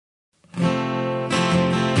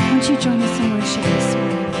Won't you join us in worship this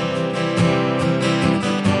morning?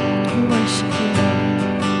 We worship you.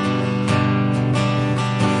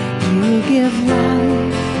 You give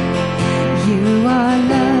life. You are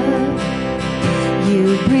love. You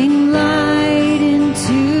bring light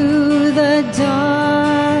into the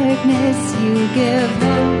darkness. You give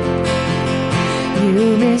hope. You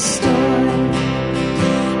restore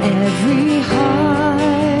every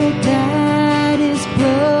heart that is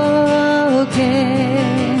broken.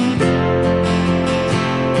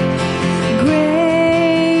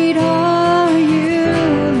 Great are you,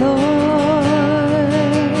 Lord.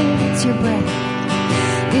 It's your breath.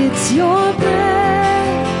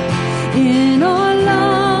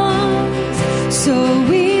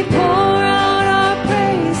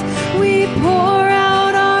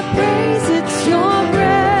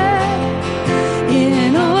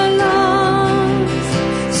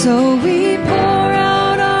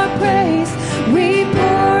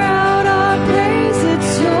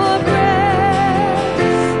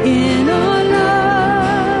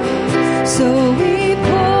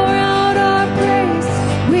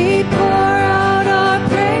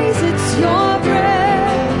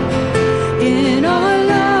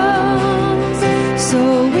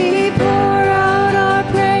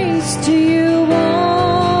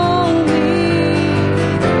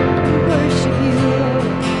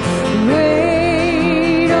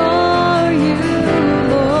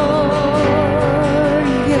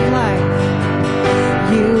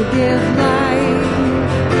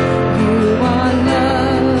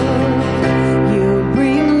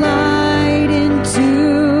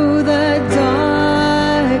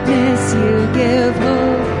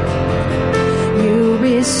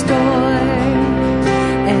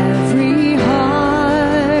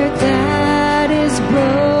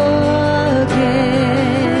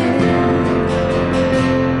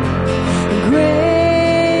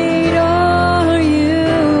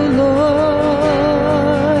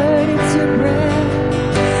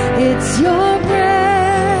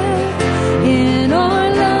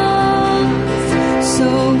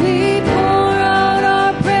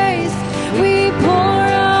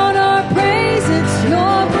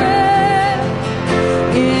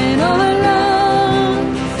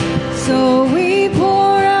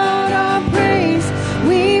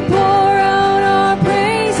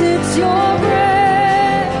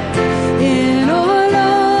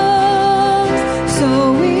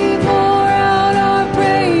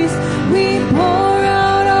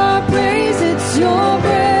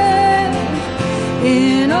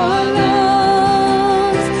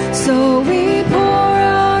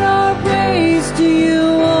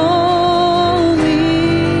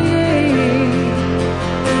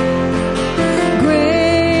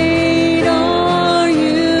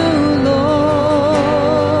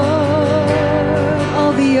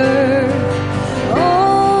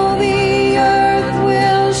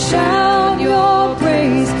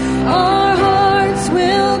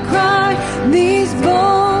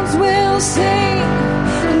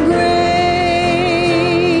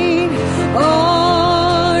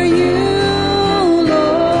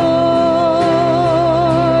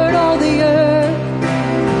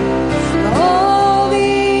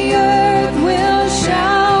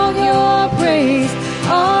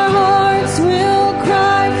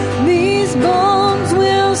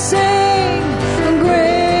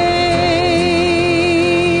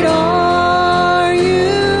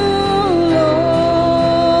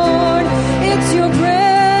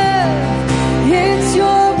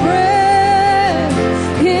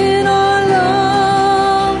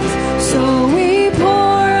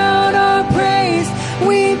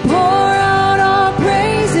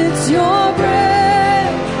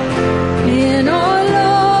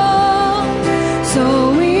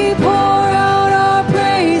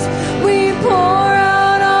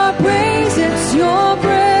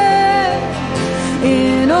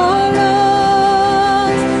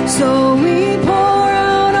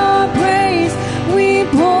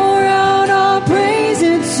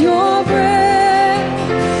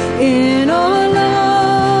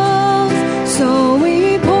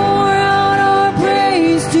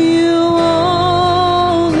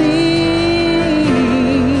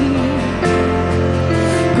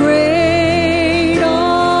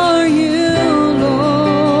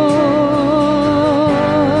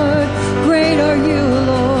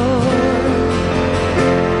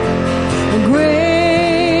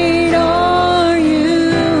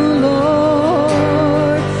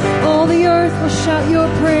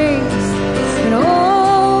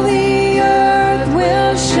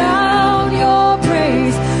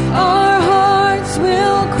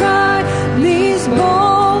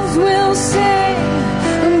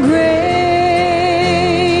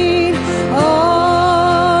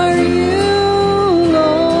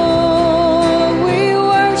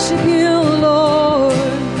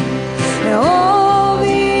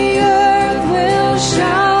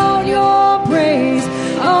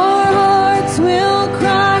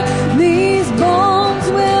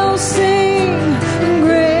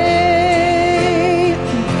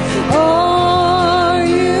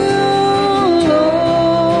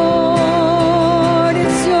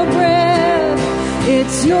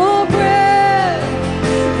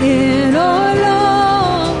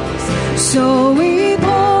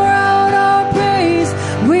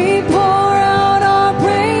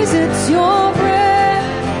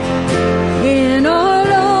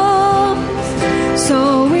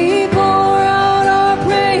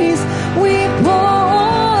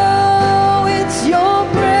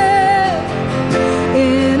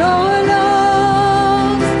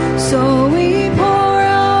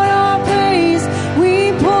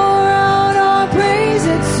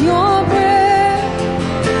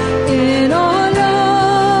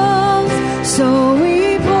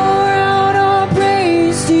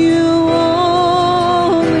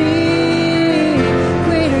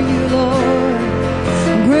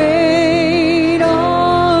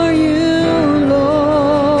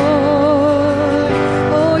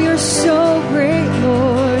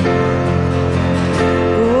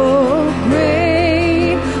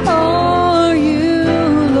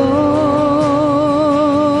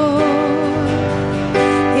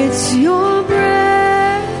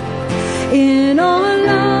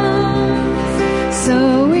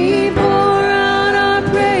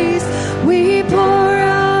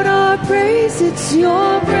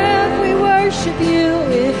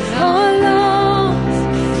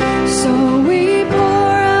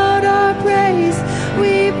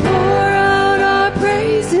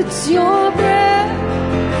 it's your breath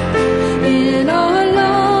in our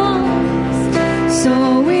lungs.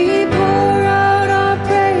 So we pour out our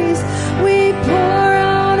praise, we pour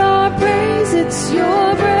out our praise. It's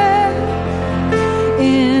your breath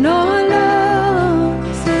in our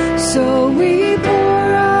lungs. So we pour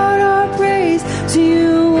out our praise to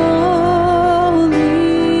you only.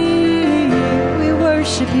 We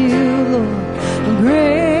worship you, Lord.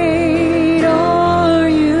 Great are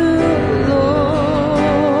you,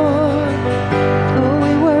 Lord. Oh,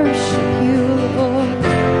 we worship you, Lord.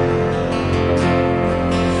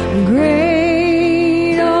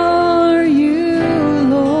 Great are you,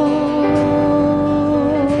 Lord.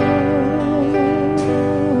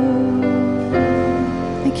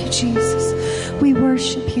 Thank you, Jesus. We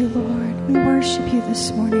worship you, Lord. We worship you this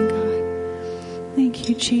morning, God. Thank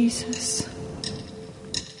you, Jesus.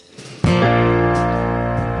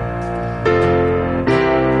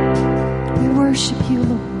 Worship you,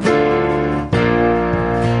 Lord.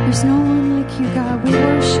 There's no one like you, God. We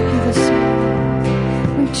worship you this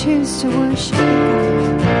morning. We choose to worship you,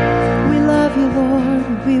 God. We love you,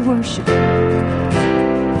 Lord. We worship you.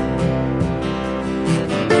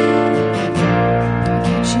 Thank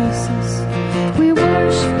you, Jesus. We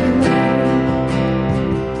worship you, Lord.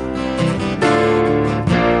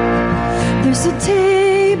 There's a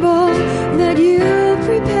table that you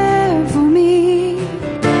prepare for me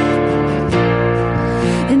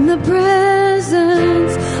in the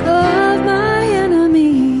presence of my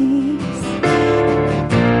enemies.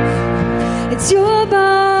 It's your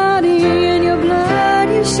body and your blood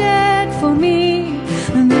you shed for me,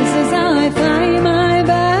 and this is how I fight my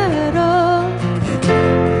battle.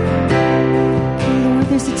 Lord,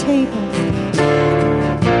 there's a table.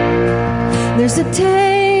 There's a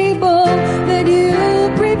table that you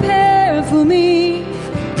prepare for me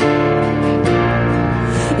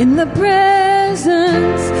in the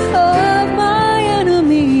presence of my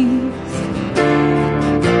enemies.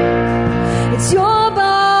 It's your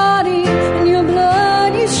body and your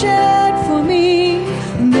blood you shed for me,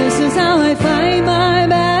 and this is how I fight my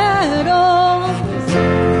battles.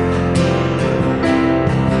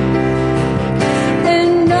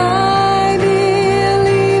 And I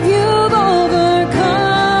believe you've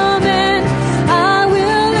overcome, and I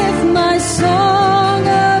will lift my song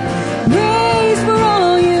of praise for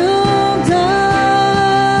all you've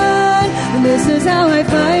done. And this is how I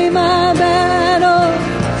fight my battle.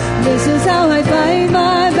 This is how I fight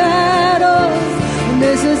my battles.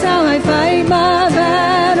 This is how I fight my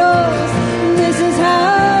battles. This is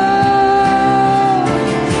how.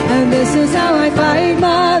 And this is how I fight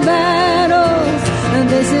my battles. And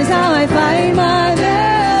this is how I fight my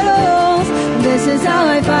battles. This is how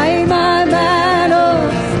I fight my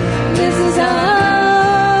battles. This is how.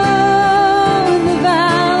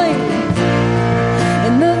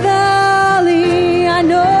 In the valley, I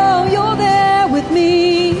know you're there with me.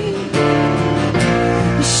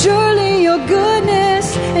 Surely your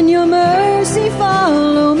goodness and your mercy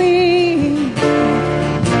follow me.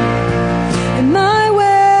 And my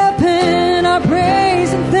weapon are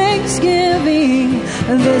praise and thanksgiving.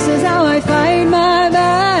 And this is how I fight my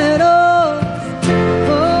battle.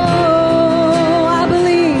 Oh, I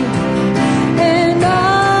believe. And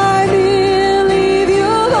I believe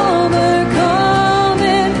you'll overcome,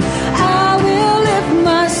 and I will lift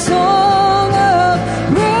my song of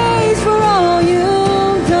praise for all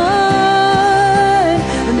you've done.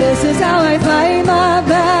 And this is how I fight my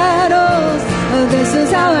battles. This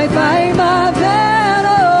is how I fight my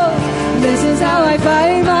battles. This is how I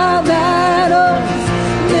fight my battles.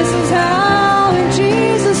 This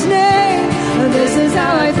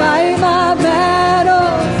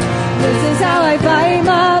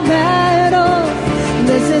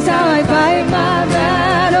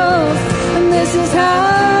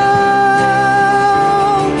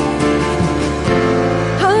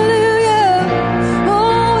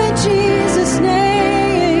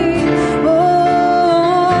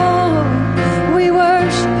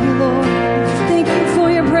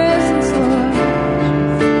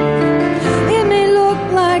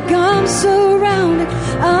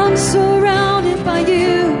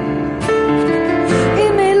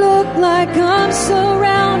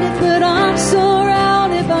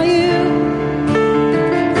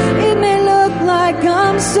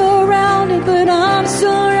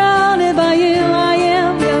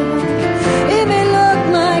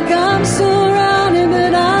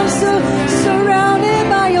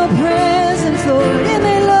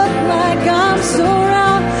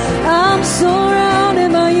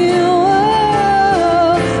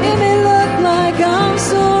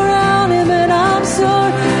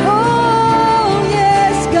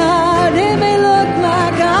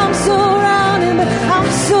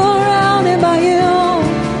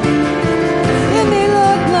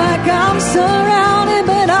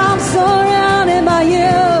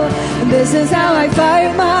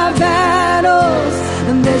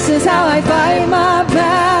is how I fight my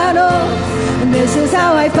battles. And this is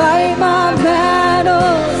how I fight my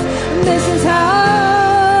battles. And this is how.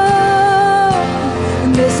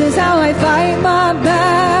 And this is how I fight my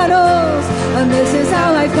battles. And this is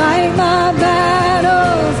how I fight my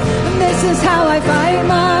battles. And this is how I fight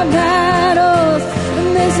my battles.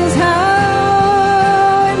 And this is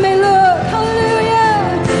how it may look, hallelujah.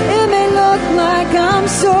 It may look like I'm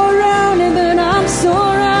surrounded, but I'm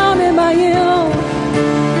surrounded by you.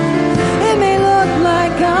 It may look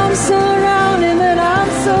like I'm surrounded, but I'm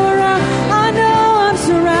surrounded. I know I'm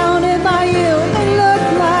surrounded by you. It may look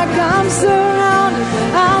like I'm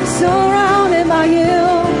surrounded by you.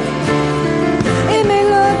 It may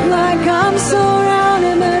look like I'm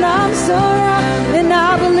surrounded, but I'm surrounded. And I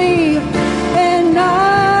believe, and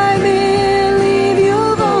I believe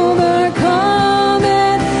you've overcome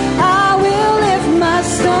it. I will lift my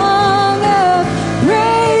song of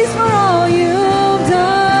praise for all you've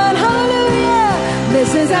done. Hallelujah.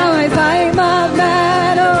 This is how I fight my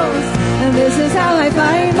battles. And this is how I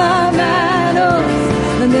fight my battles.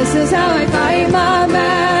 And this is how I fight my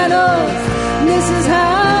battles. This is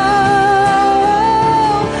how.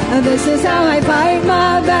 And this is how I fight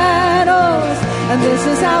my battles. And this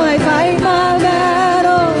is how I fight my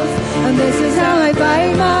battles. And this is how I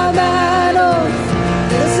fight my battles.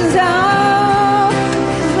 This is how.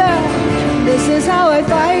 This is how I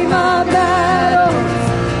fight my battles.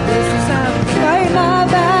 This is how I fight my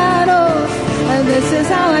battles. And this is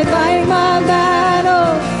how I fight my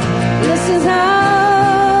battles. This is how.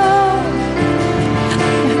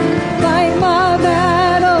 Fight my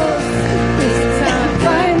battles. This is how I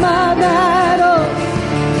fight my battles.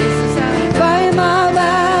 This is how I fight my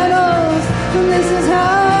battles. And this is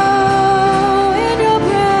how in your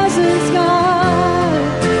presence, God.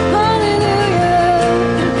 Hallelujah.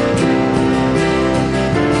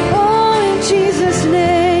 Oh, in Jesus'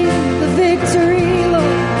 name, the victory,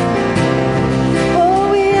 Lord. Oh,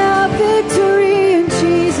 we have victory in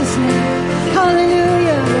Jesus' name.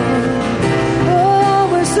 Hallelujah. Oh,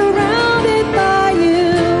 we're surrounded by you,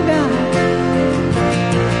 God.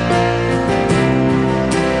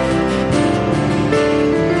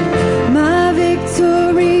 My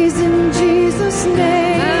victories in Jesus'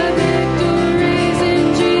 name. My victories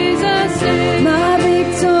in Jesus' name. My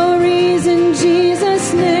victories in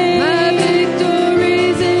Jesus' name. My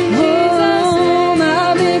victories in Jesus' name.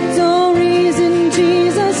 My victories in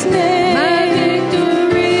Jesus' name. My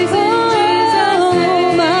victories in Jesus' name.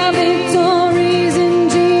 My victories in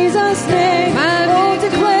Jesus' name. Oh,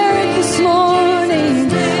 declare it this morning.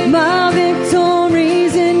 My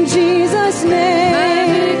victories in Jesus' name. My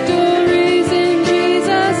victories in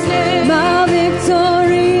Jesus' name. My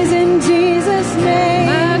victories in Jesus' name.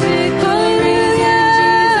 My victories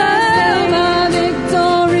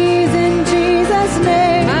in Jesus'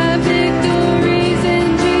 name. My victories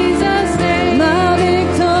in Jesus' name. My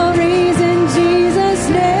victories in Jesus'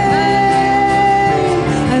 name.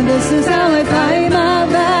 And this is how I fight my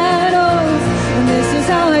battles. And this is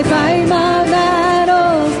how I fight my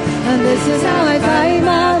battles. And this is how I fight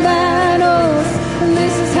my battles. And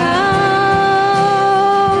this is how.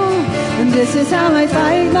 And this is how I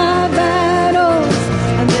fight my battles.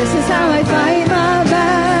 And this is how I fight my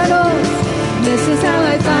battles. This is how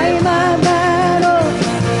I fight my battles.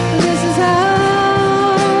 This is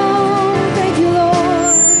how. Thank you,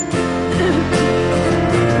 Lord.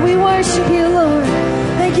 We worship you, Lord.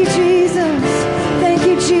 Thank you, Jesus. Thank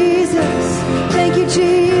you, Jesus. Thank you,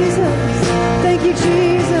 Jesus. Thank you,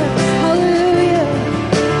 Jesus. Hallelujah.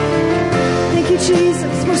 Thank you,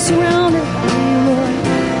 Jesus. We're surrounded by you, Lord.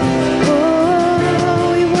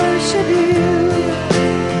 Oh, we worship you.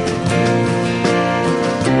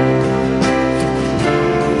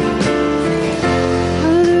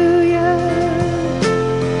 Hallelujah.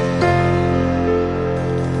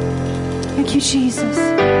 Thank you, Jesus.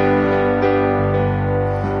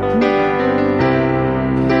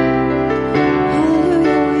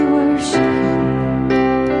 Hallelujah, we worship you.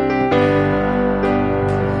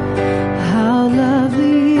 How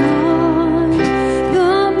lovely are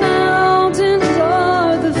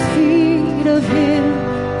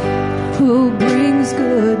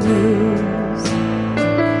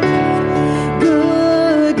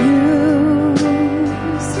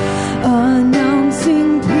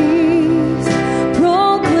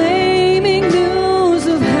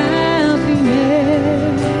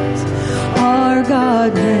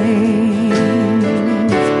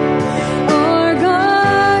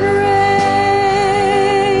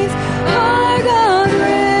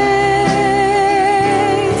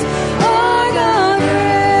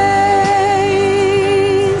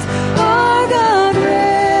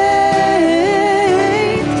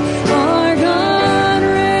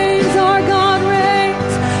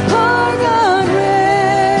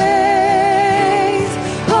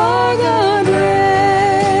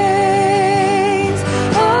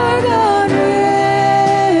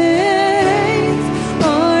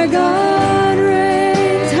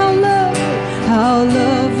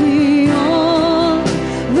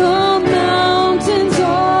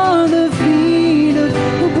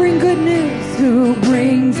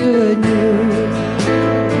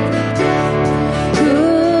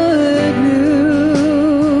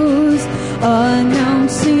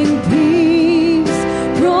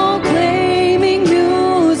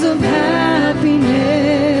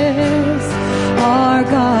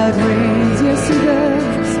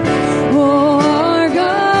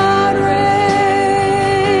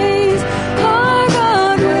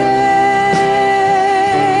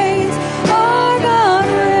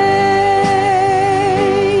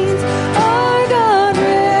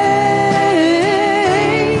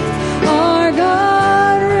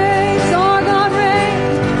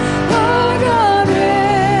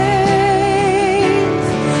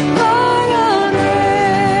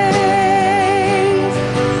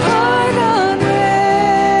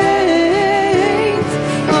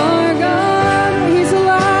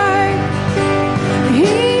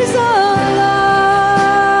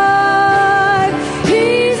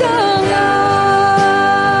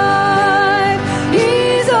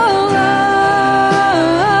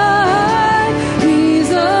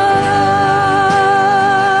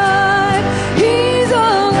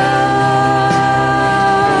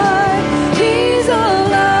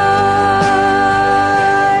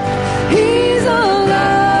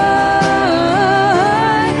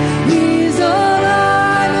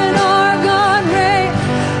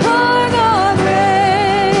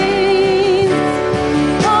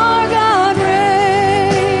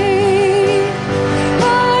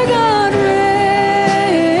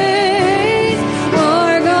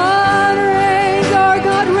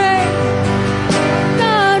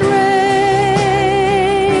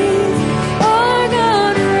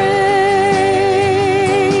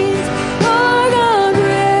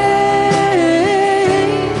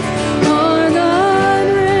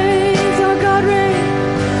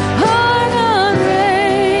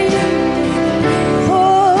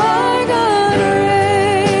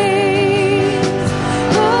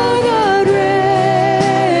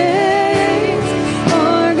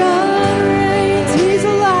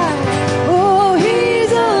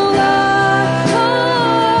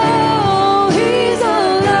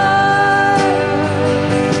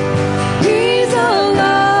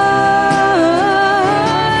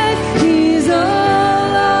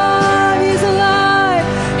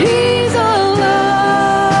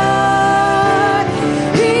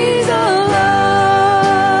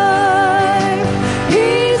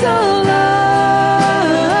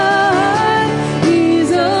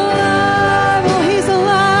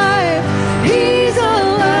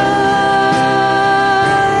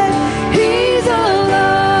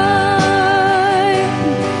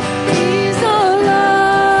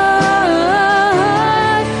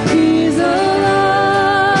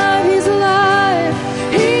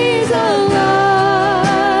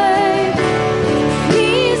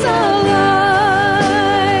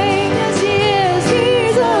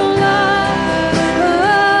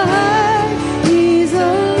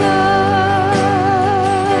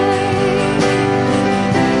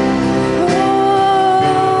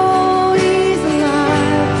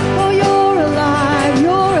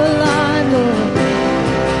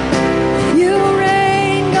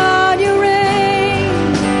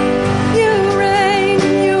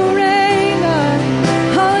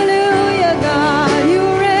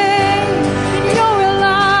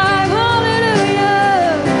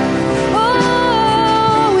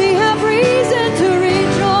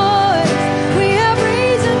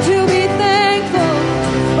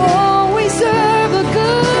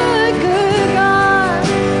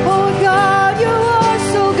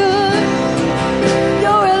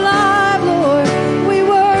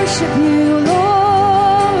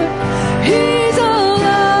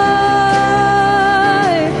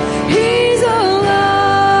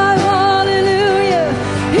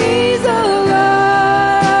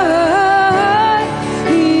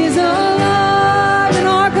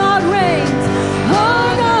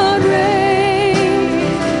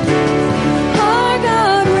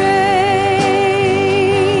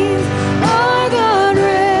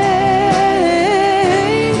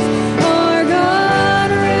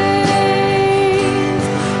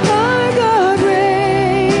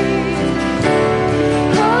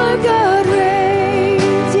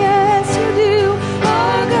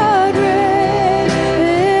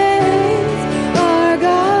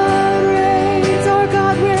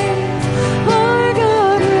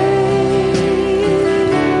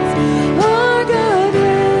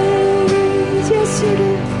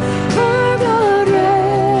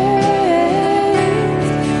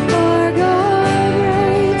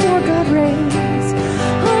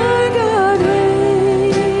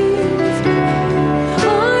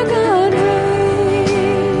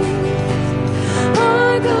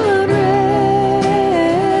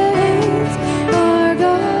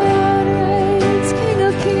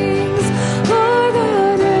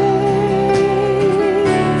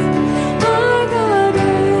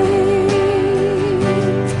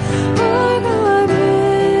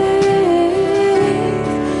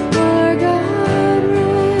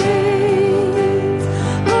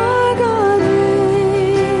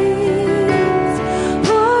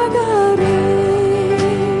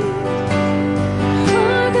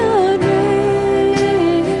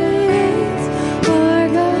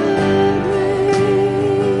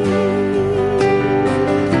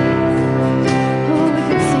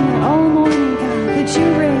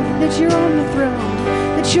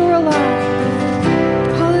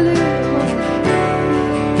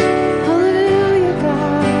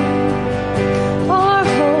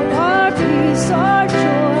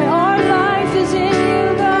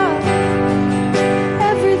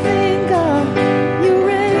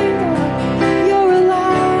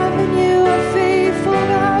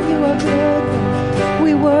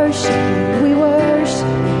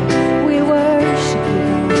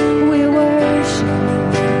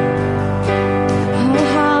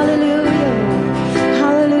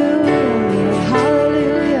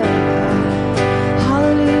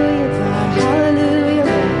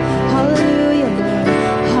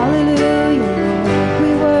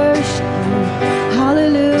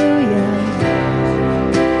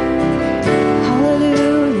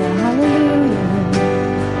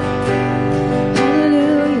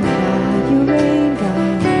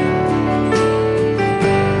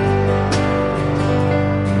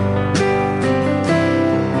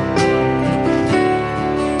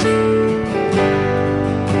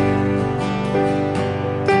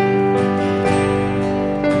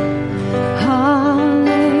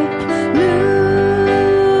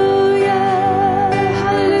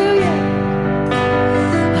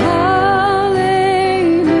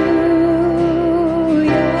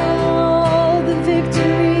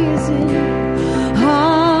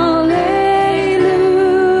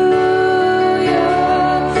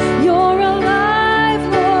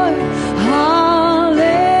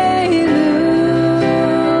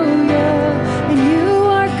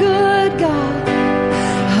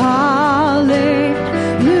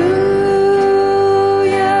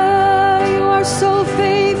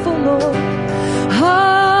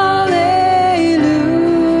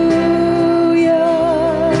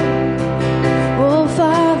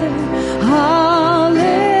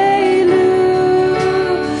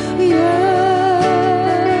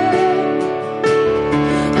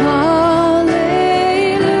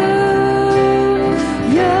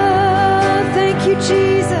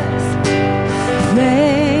Jesus.